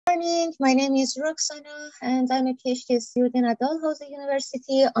morning. My name is Roksana, and I'm a PhD student at DAL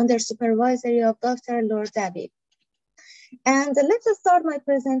University under supervisory of Dr. Lord David. And let's start my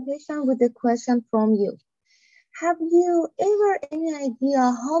presentation with a question from you. Have you ever any idea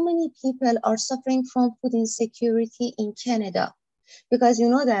how many people are suffering from food insecurity in Canada? Because you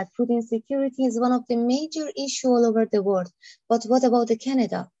know that food insecurity is one of the major issues all over the world. But what about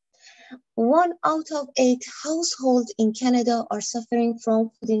Canada? 1 out of 8 households in Canada are suffering from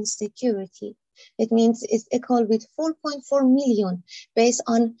food insecurity. It means it's equal with 4.4 million based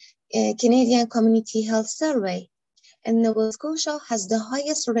on Canadian Community Health Survey. And Nova Scotia has the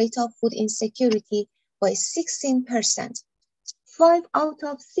highest rate of food insecurity by 16%. 5 out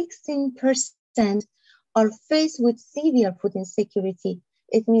of 16% are faced with severe food insecurity.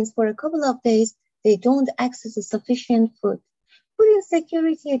 It means for a couple of days, they don't access sufficient food. Food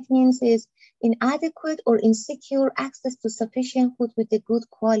insecurity, it means, is inadequate or insecure access to sufficient food with a good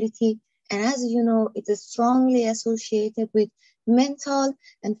quality. And as you know, it is strongly associated with mental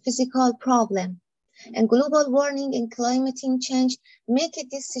and physical problems. And global warming and climate change make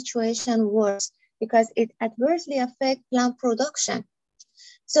this situation worse because it adversely affects plant production.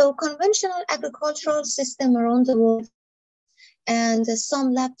 So conventional agricultural system around the world and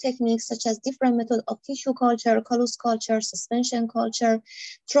some lab techniques such as different methods of tissue culture, callus culture, suspension culture,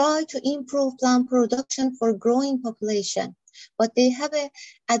 try to improve plant production for growing population. But they have an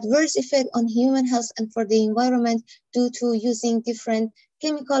adverse effect on human health and for the environment due to using different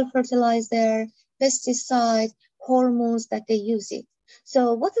chemical fertilizer, pesticide, hormones that they use it.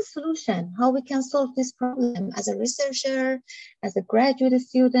 So what's the solution? How we can solve this problem as a researcher, as a graduate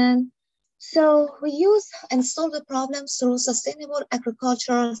student? So we use and solve the problems through sustainable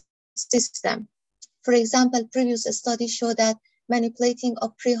agricultural system. For example, previous studies show that manipulating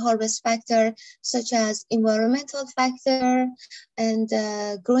of pre-harvest factor such as environmental factor and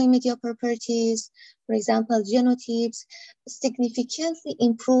growing media properties, for example, genotypes, significantly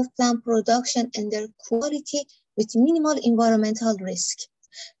improve plant production and their quality with minimal environmental risk.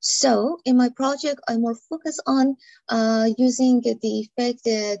 So in my project, I'm more focused on using the effect,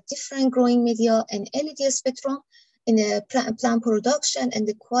 different growing media and LED spectrum in the plant production and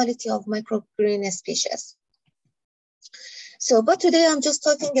the quality of microgreen species. So, but today I'm just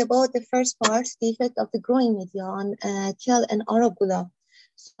talking about the first part, the effect of the growing media on kale and arugula.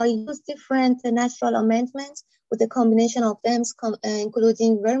 So I use different natural amendments with a combination of them,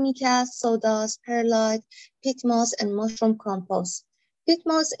 including vermicast, sawdust, perlite, peat moss, and mushroom compost. Peat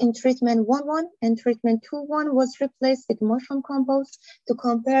moss in treatment 1.1 and treatment 2.1 was replaced with mushroom compost to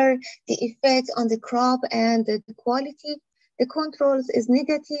compare the effect on the crop and the quality. The controls is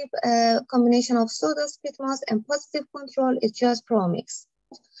negative combination of sawdust, peat moss, and positive control is just premix.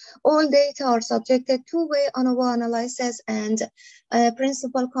 All data are subjected to two-way ANOVA analysis and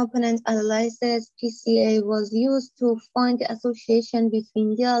principal component analysis PCA was used to find the association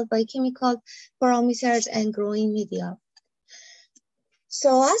between yield by chemical parameters and growing media.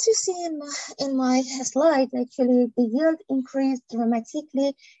 So as you see in my slide, actually the yield increased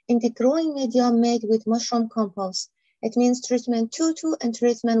dramatically in the growing media made with mushroom compost. It means treatment 2.2 and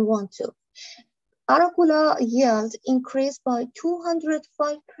treatment 1.2. Arugula yield increased by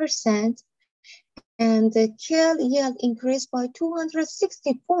 205% and the kale yield increased by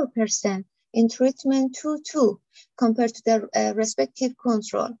 264% in treatment 2.2 compared to their respective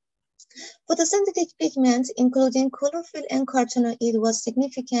control. Photosynthetic pigments, including chlorophyll and carotenoid, was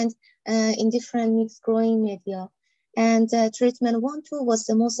significant in different mixed growing media. And treatment 1.2 was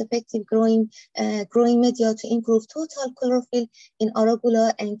the most effective growing media to improve total chlorophyll in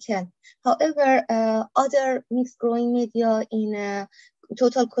arugula and kale. However, other mixed growing media in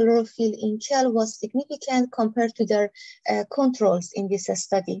total chlorophyll in kale was significant compared to their controls in this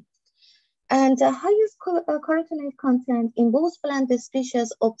study. And highest carotenoid content in both plant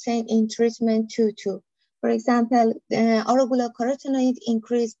species obtained in treatment 2.2. For example, arugula carotenoid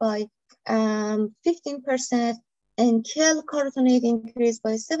increased by 15%, and kale carotenoid increased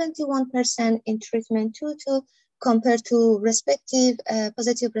by 71% in treatment 2.2 compared to respective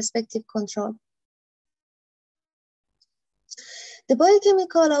positive respective control. The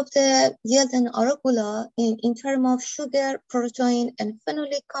biochemical of the yield and arugula in terms of sugar, protein, and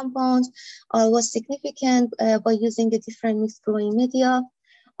phenolic compounds was significant by using the different mixed growing media.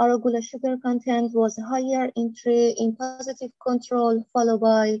 Arugula sugar content was higher in positive control, followed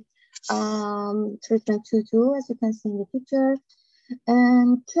by treatment 2.2, as you can see in the picture.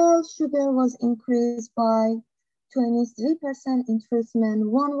 And kale sugar was increased by 23% in treatment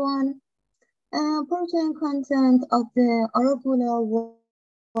 1.1. Protein content of the arugula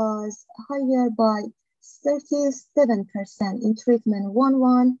was higher by 37% in treatment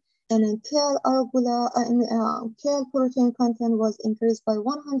 1.1 And in kale, kale protein content was increased by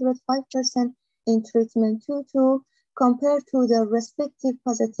 105% in treatment 2-2 compared to the respective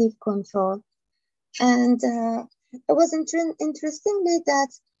positive control. And it was interestingly that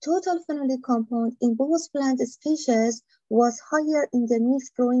total phenolic compound in both plant species was higher in the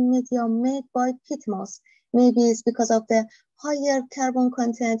mixed growing media made by peat moss. Maybe it's because of the higher carbon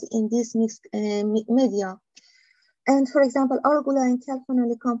content in this mixed media. And for example, arugula and kale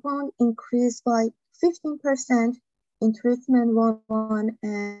phenolic compound increased by 15% in treatment 1-1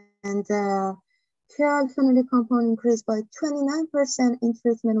 and kale phenolic compound increased by 29% in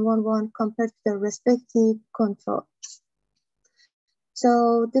treatment 1-1 compared to the respective control.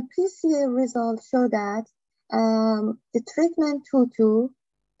 So the PCA results show that the treatment 2-2,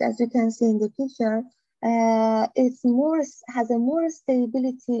 as you can see in the picture, has a more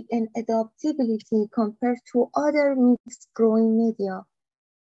stability and adaptability compared to other mixed growing media.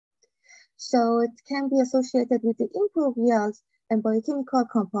 So it can be associated with the improved yields and biochemical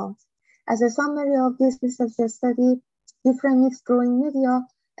compounds. As a summary of this research study, different mixed growing media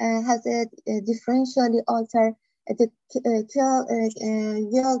has a differentially altered the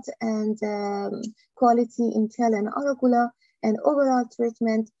yield and quality in kale and arugula, and overall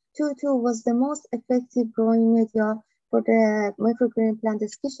treatment 2-2 was the most effective growing media for the microgreen plant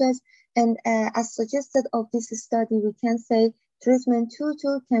species. And as suggested of this study, we can say treatment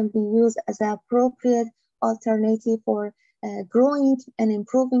 2-2 can be used as an appropriate alternative for growing and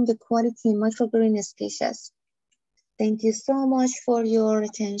improving the quality microgreen species. Thank you so much for your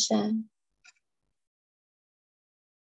attention.